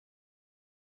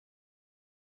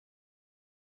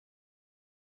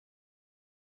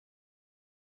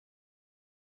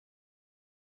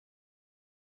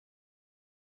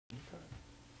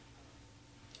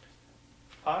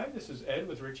Hi, this is Ed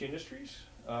with Ritchie Industries.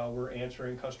 We're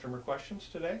answering customer questions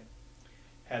today.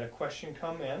 Had a question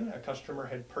come in. A customer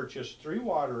had purchased 3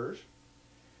 waterers,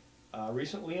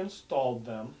 recently installed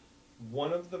them.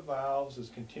 One of the valves is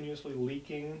continuously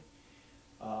leaking.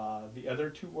 The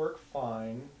other 2 work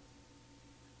fine,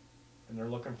 and they're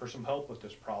looking for some help with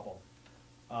this problem.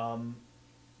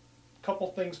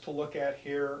 Couple things to look at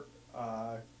here.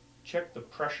 Check the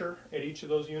pressure at each of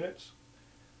those units.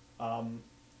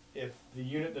 If the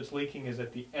unit that's leaking is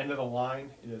at the end of the line,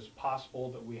 it is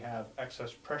possible that we have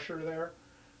excess pressure there.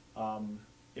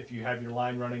 If you have your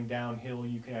line running downhill,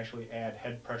 you can actually add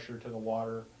head pressure to the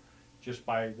water just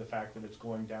by the fact that it's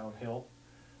going downhill.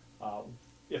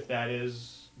 If that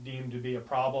is deemed to be a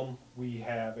problem, we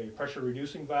have a pressure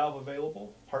reducing valve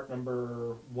available, part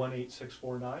number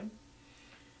 18649.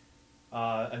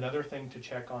 Another thing to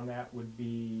check on that would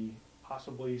be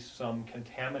possibly some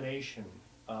contamination,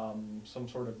 some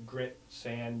sort of grit,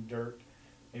 sand, dirt,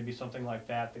 maybe something like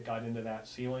that that got into that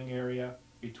sealing area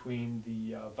between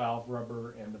the valve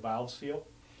rubber and the valve seal.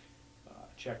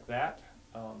 Check that.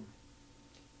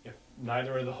 If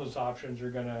neither of those options are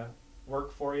going to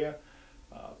work for you,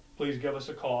 please give us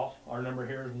a call. Our number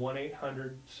here is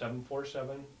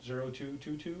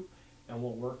 1-800-747-0222, and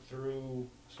we'll work through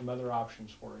some other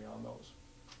options for you on those.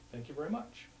 Thank you very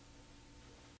much.